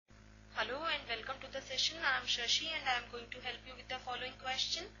Hello and welcome to the session. I am Shashi and I am going to help you with the following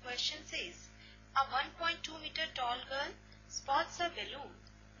question. Question says, a 1.2 meter tall girl spots a balloon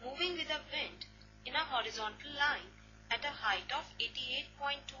moving with a wind in a horizontal line at a height of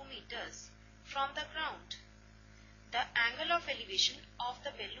 88.2 meters from the ground. The angle of elevation of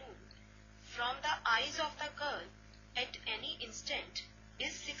the balloon from the eyes of the girl at any instant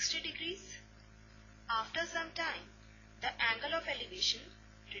is 60 degrees. After some time, the angle of elevation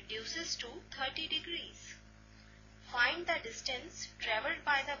reduces to 30 degrees. Find the distance travelled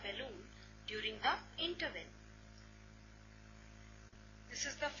by the balloon during the interval. This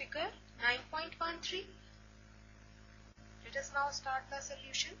is the figure 9.13. Let us now start the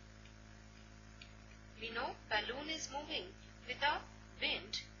solution. We know balloon is moving with a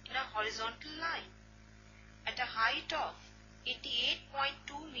wind in a horizontal line at a height of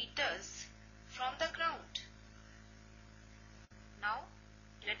 88.2 meters from the ground. Now,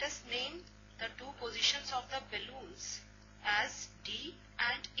 let us name the two positions of the balloons as D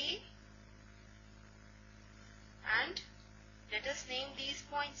and A. And let us name these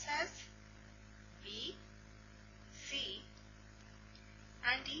points as B, C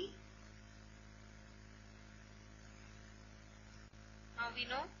and E. Now we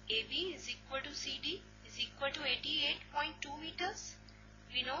know AB is equal to CD is equal to 88.2 meters.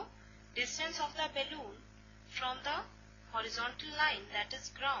 We know distance of the balloon from the horizontal line, that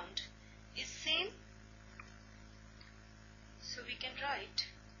is ground, is same. So we can write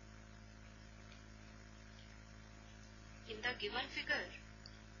in the given figure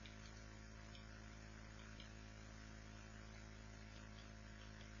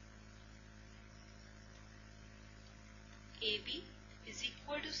AB is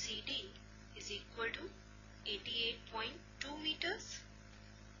equal to CD is equal to 88.2 meters.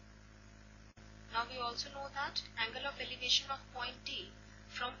 Now we also know that angle of elevation of point D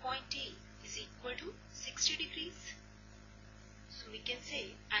from point E is equal to 60 degrees. So we can say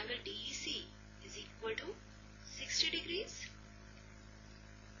angle DEC is equal to 60 degrees.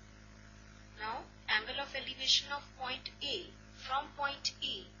 Now angle of elevation of point A from point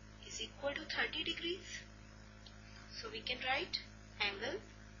E is equal to 30 degrees. So we can write angle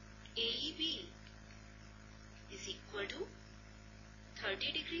AEB is equal to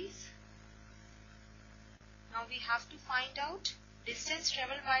 30 degrees. Now we have to find out distance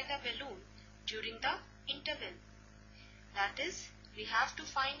travelled by the balloon during the interval. That is, we have to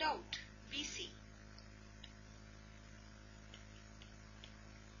find out BC.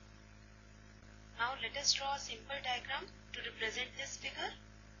 Now let us draw a simple diagram to represent this figure.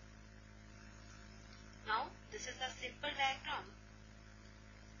 Now this is a simple diagram.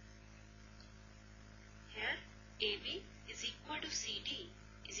 Here AB is equal to CD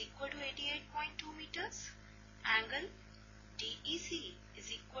is equal to 88.2 meters. Angle DEC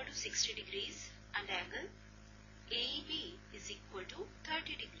is equal to 60 degrees and angle AEB is equal to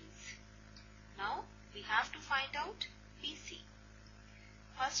 30 degrees. Now we have to find out BC.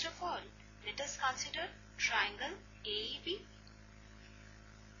 First of all, let us consider triangle AEB.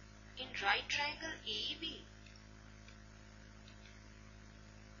 In right triangle AEB,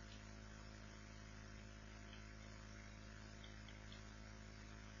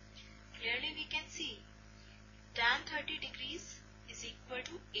 clearly we can see tan 30 degrees is equal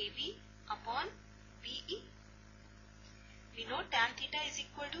to AB upon BE. We know tan theta is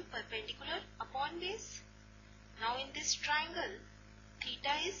equal to perpendicular upon base. Now in this triangle,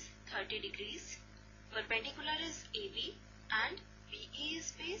 theta is 30 degrees, perpendicular is AB and BE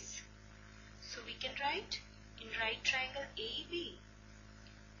is base. So we can write in right triangle AEB,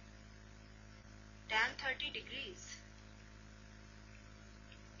 tan 30 degrees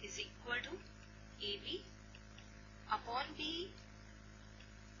is equal to AB upon BE.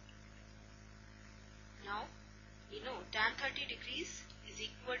 Now we know tan 30 degrees is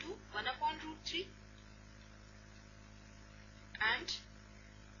equal to 1 upon root 3, and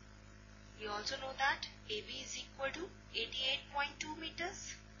we also know that AB is equal to 88.2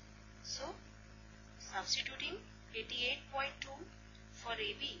 meters. So substituting 88.2 for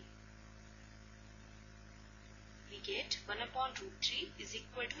AB, we get 1 upon root 3 is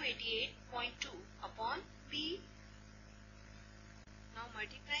equal to 88.2 upon B. Now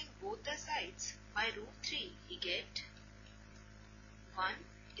multiplying both the sides by root 3, we get 1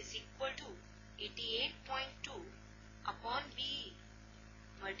 is equal to 88.2 upon B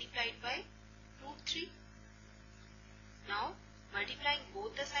multiplied by root 3. Now multiplying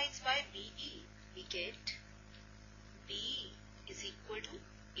both the sides by BE, we get BE is equal to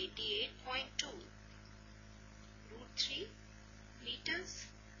 88.2 root 3 meters.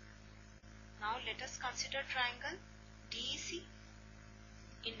 Now let us consider triangle DEC.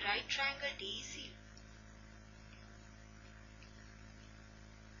 in right triangle DEC.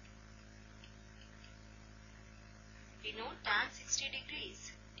 We know tan 60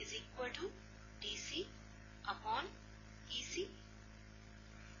 degrees is equal to DC upon EC.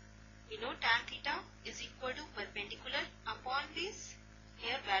 We know tan theta is equal to perpendicular upon base.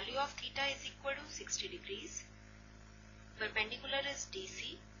 Here value of theta is equal to 60 degrees. Perpendicular is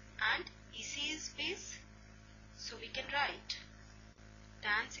DC and EC is base. So we can write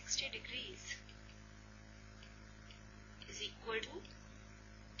tan 60 degrees is equal to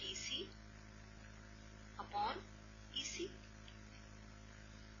DC upon EC.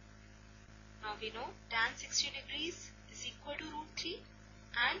 Now we know tan 60 degrees is equal to root 3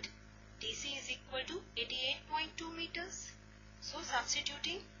 and DC is equal to 88.2 meters. So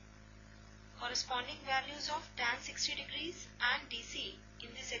substituting corresponding values of tan 60 degrees and DC in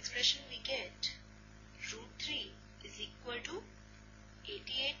this expression, we get root 3 is equal to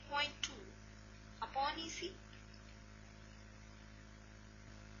 88.2 upon EC.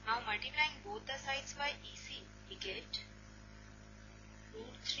 Now multiplying both the sides by EC, we get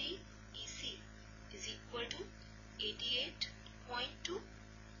root 3 EC is equal to 88.2.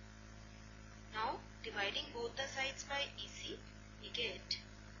 Now dividing both the sides by EC, we get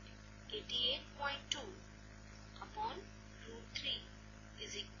 88.2 upon root 3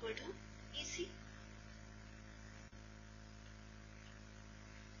 is equal to EC.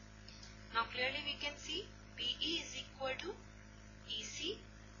 Now clearly we can see PE is equal to EC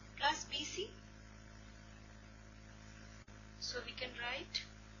plus BC. So we can write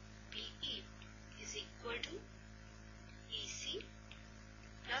PE is equal to EC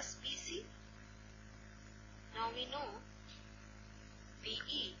plus BC. Now we know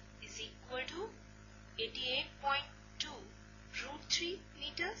PE is equal to 88.2 root 3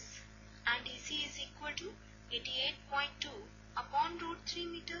 meters and EC is equal to 88.2 upon root 3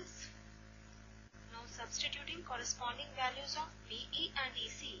 meters. Now substituting corresponding values of PE and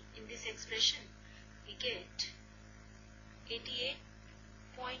EC in this expression, we get 88.2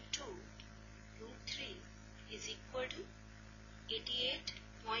 root 3 is equal to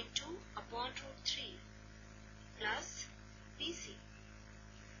 88.2 upon root 3 plus BC.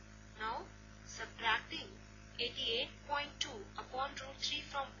 Now subtracting 88.2 upon root 3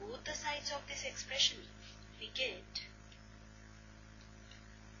 from both the sides of this expression, we get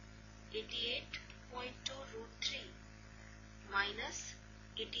 88.2 root 3 minus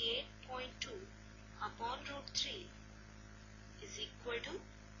 88.2 upon root 3 is equal to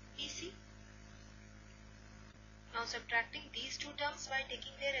BC. Now subtracting these two terms by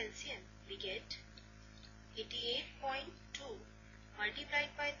taking their LCM, we get 88.2 multiplied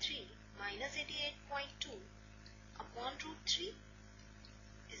by 3 minus 88.2 upon root 3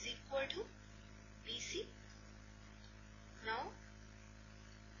 is equal to BC. Now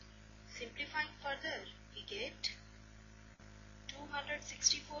simplifying further, we get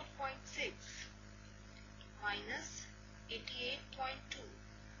 264.6 minus 88.2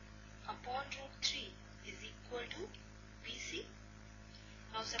 upon root 3 is equal to BC.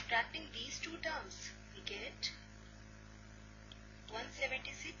 Now subtracting these two terms, we get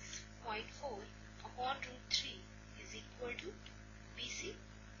 176.4 upon root 3 is equal to BC.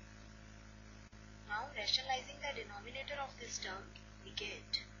 Now rationalizing the denominator of this term, we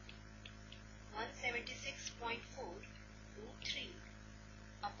get 176.4 root 3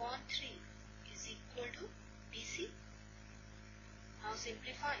 upon 3 is equal to BC. Now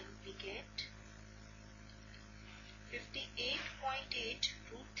simplifying, we get 58.8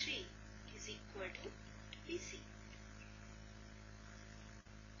 root 3 is equal to BC.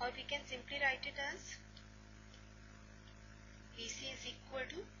 Or we can simply write it as BC is equal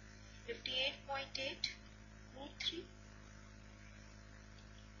to 58.8 root 3.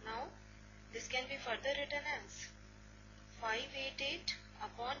 Now this can be further written as 588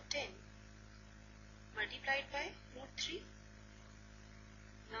 upon 10 multiplied by root 3.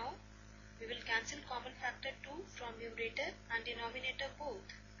 Now we will cancel common factor 2 from numerator and denominator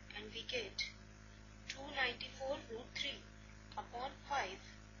both, and we get 294 root 3 upon 5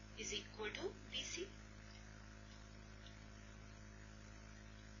 is equal to BC.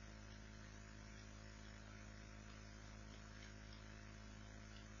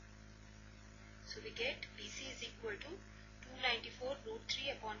 So we get BC is equal to 294 root 3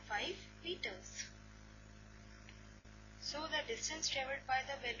 upon 5 meters. So the distance travelled by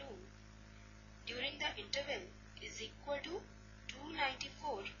the balloon during the interval is equal to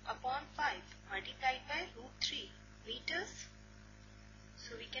 294 upon 5 multiplied by root 3 meters.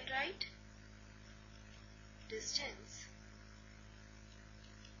 So we can write distance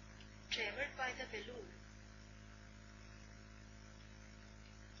travelled by the balloon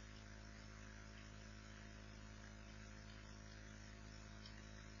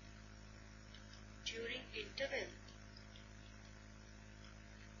interval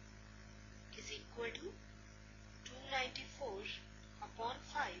is equal to 294 upon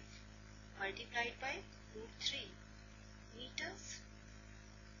 5 multiplied by root 3 meters.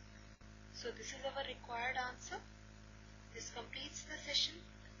 So this is our required answer. This completes the session.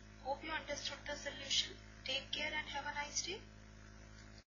 Hope you understood the solution. Take care and have a nice day.